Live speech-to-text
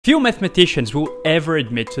Few mathematicians will ever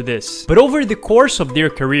admit to this, but over the course of their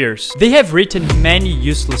careers, they have written many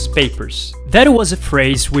useless papers. That was a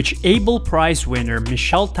phrase which Abel Prize winner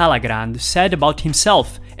Michel Talagrand said about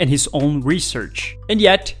himself and his own research. And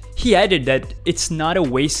yet, he added that it's not a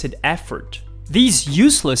wasted effort. These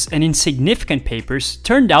useless and insignificant papers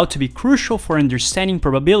turned out to be crucial for understanding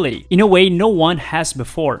probability in a way no one has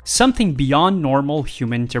before, something beyond normal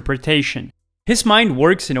human interpretation. His mind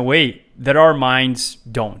works in a way that our minds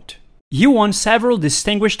don't. He won several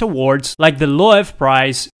distinguished awards like the Loeb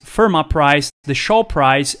Prize, Fermat Prize, the Shaw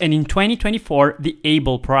Prize, and in 2024, the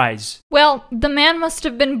Abel Prize. Well, the man must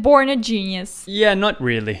have been born a genius. Yeah, not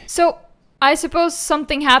really. So, I suppose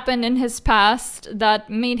something happened in his past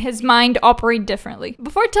that made his mind operate differently.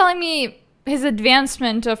 Before telling me his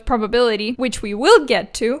advancement of probability, which we will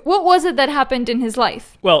get to, what was it that happened in his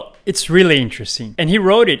life? Well, it's really interesting, and he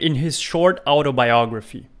wrote it in his short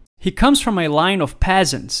autobiography. He comes from a line of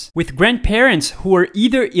peasants, with grandparents who were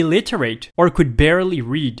either illiterate or could barely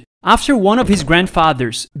read. After one of his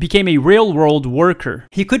grandfathers became a railroad worker,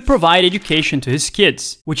 he could provide education to his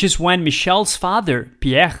kids, which is when Michel's father,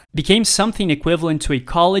 Pierre, became something equivalent to a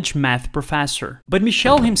college math professor. But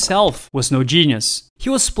Michel himself was no genius.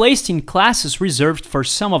 He was placed in classes reserved for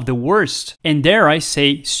some of the worst, and dare I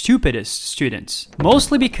say, stupidest students,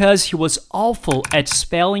 mostly because he was awful at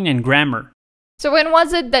spelling and grammar. So when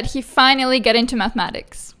was it that he finally got into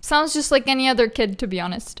mathematics? Sounds just like any other kid, to be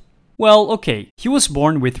honest. Well, okay, he was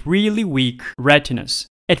born with really weak retinas.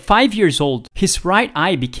 At 5 years old, his right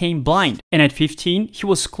eye became blind, and at 15, he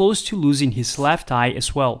was close to losing his left eye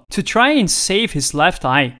as well. To try and save his left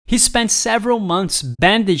eye, he spent several months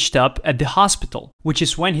bandaged up at the hospital, which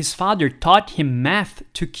is when his father taught him math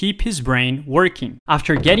to keep his brain working.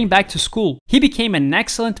 After getting back to school, he became an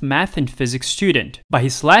excellent math and physics student. By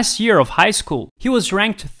his last year of high school, he was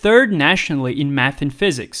ranked 3rd nationally in math and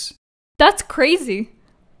physics. That's crazy.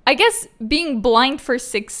 I guess being blind for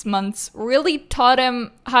 6 months really taught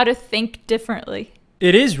him how to think differently.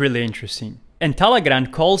 It is really interesting, and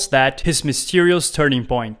Talagrand calls that his mysterious turning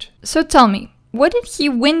point. So tell me, what did he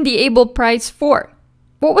win the Abel Prize for?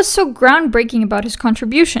 What was so groundbreaking about his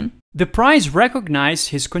contribution? The prize recognized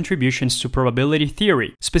his contributions to probability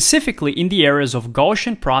theory, specifically in the areas of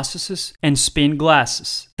Gaussian processes and spin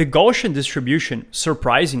glasses. The Gaussian distribution,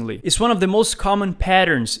 surprisingly, is one of the most common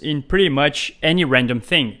patterns in pretty much any random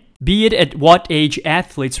thing, be it at what age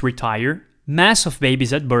athletes retire, mass of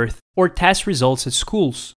babies at birth, or test results at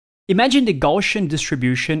schools. Imagine the Gaussian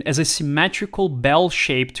distribution as a symmetrical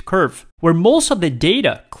bell-shaped curve, where most of the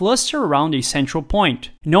data cluster around a central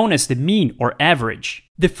point, known as the mean or average.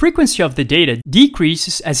 The frequency of the data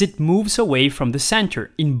decreases as it moves away from the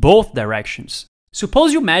center in both directions.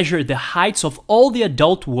 Suppose you measure the heights of all the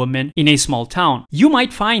adult women in a small town. You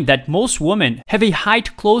might find that most women have a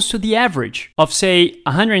height close to the average of, say,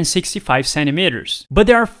 165 centimeters. But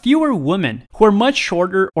there are fewer women who are much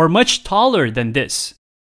shorter or much taller than this.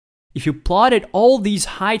 If you plotted all these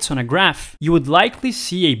heights on a graph, you would likely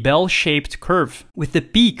see a bell-shaped curve with the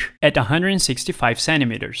peak at 165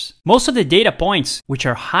 centimeters. Most of the data points, which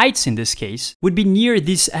are heights in this case, would be near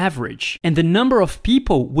this average, and the number of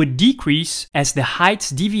people would decrease as the heights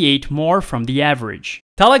deviate more from the average.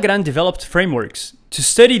 Talagrand developed frameworks to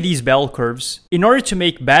study these bell curves in order to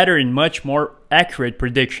make better and much more accurate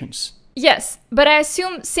predictions. Yes, but I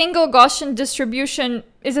assume single Gaussian distribution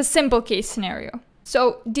is a simple case scenario.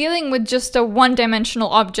 So, dealing with just a one-dimensional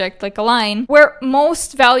object like a line, where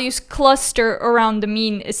most values cluster around the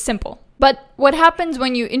mean is simple. But what happens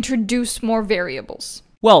when you introduce more variables?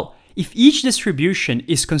 Well, if each distribution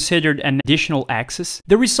is considered an additional axis,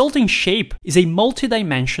 the resulting shape is a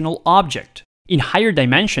multidimensional object. In higher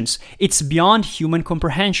dimensions, it's beyond human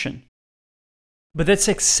comprehension. But that's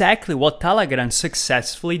exactly what Talagrand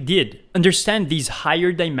successfully did, understand these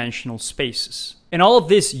higher dimensional spaces. And all of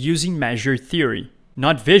this using measure theory.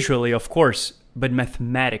 Not visually, of course, but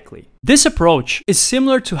mathematically. This approach is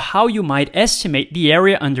similar to how you might estimate the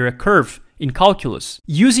area under a curve in calculus,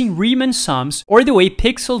 using Riemann sums or the way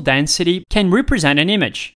pixel density can represent an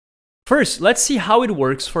image. First, let's see how it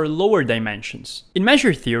works for lower dimensions. In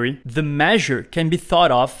measure theory, the measure can be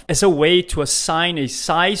thought of as a way to assign a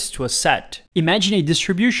size to a set. Imagine a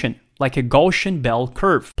distribution, like a Gaussian bell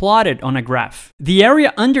curve, plotted on a graph. The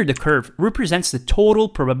area under the curve represents the total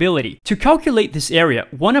probability. To calculate this area,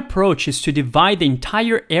 one approach is to divide the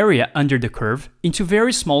entire area under the curve into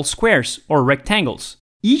very small squares or rectangles.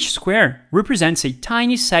 Each square represents a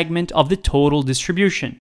tiny segment of the total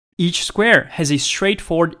distribution. Each square has a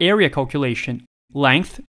straightforward area calculation,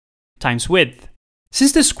 length times width.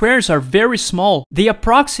 Since the squares are very small, they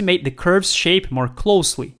approximate the curve's shape more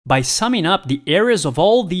closely. By summing up the areas of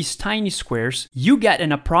all these tiny squares, you get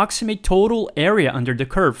an approximate total area under the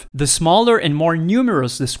curve. The smaller and more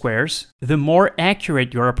numerous the squares, the more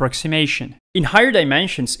accurate your approximation. In higher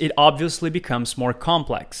dimensions, it obviously becomes more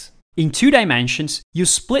complex. In 2 dimensions, you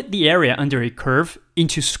split the area under a curve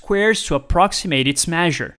into squares to approximate its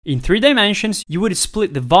measure. In 3 dimensions, you would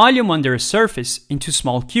split the volume under a surface into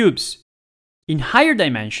small cubes. In higher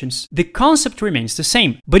dimensions, the concept remains the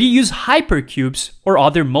same, but you use hypercubes or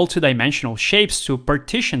other multidimensional shapes to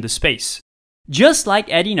partition the space. Just like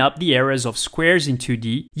adding up the areas of squares in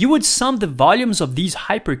 2D, you would sum the volumes of these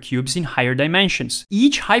hypercubes in higher dimensions.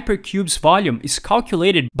 Each hypercube's volume is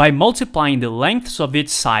calculated by multiplying the lengths of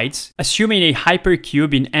its sides, assuming a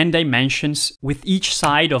hypercube in n dimensions with each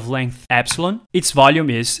side of length epsilon. Its volume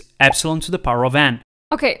is epsilon to the power of n.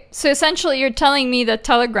 Okay, so essentially you're telling me that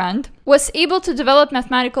Talagrand was able to develop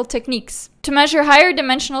mathematical techniques to measure higher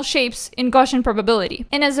dimensional shapes in Gaussian probability,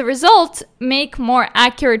 and as a result, make more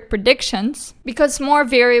accurate predictions because more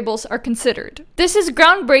variables are considered. This is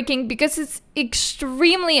groundbreaking because it's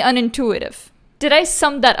extremely unintuitive. Did I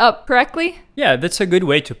sum that up correctly? Yeah, that's a good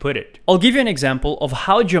way to put it. I'll give you an example of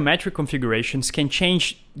how geometric configurations can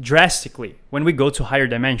change drastically when we go to higher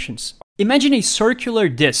dimensions. Imagine a circular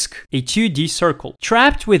disk, a 2D circle,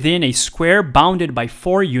 trapped within a square bounded by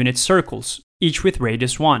 4 unit circles, each with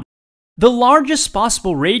radius 1. The largest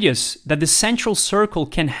possible radius that the central circle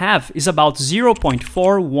can have is about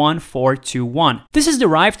 0.41421. This is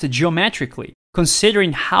derived geometrically,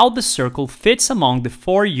 considering how the circle fits among the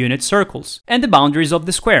 4 unit circles and the boundaries of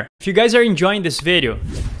the square. If you guys are enjoying this video,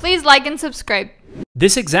 please like and subscribe.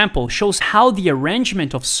 This example shows how the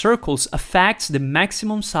arrangement of circles affects the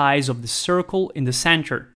maximum size of the circle in the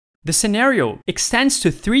center. The scenario extends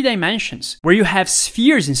to 3 dimensions, where you have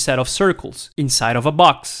spheres instead of circles, inside of a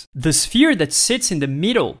box. The sphere that sits in the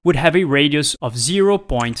middle would have a radius of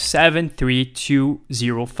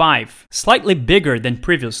 0.73205, slightly bigger than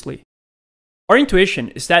previously. Our intuition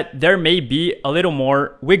is that there may be a little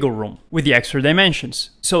more wiggle room with the extra dimensions,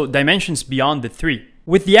 so dimensions beyond the 3.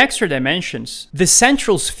 With the extra dimensions, the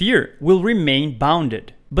central sphere will remain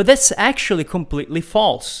bounded. But that's actually completely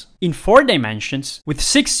false. In 4 dimensions, with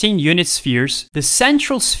 16 unit spheres, the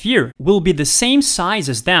central sphere will be the same size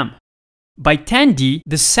as them. By 10D,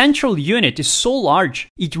 the central unit is so large,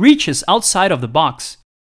 it reaches outside of the box.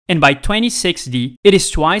 And by 26D, it is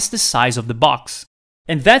twice the size of the box.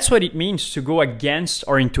 And that's what it means to go against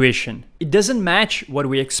our intuition. It doesn't match what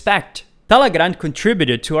we expect. Talagrand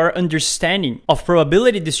contributed to our understanding of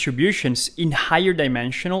probability distributions in higher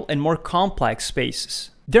dimensional and more complex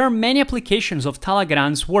spaces. There are many applications of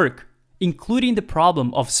Talagrand's work, including the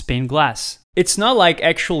problem of spin glass. It's not like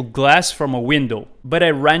actual glass from a window, but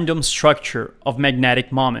a random structure of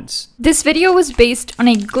magnetic moments. This video was based on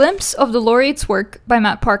a glimpse of the laureate's work by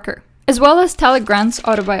Matt Parker, as well as Talagrand's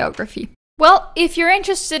autobiography. Well, if you're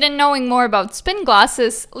interested in knowing more about spin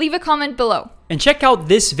glasses, leave a comment below. And check out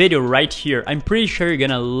this video right here. I'm pretty sure you're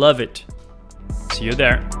gonna love it. See you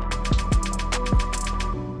there.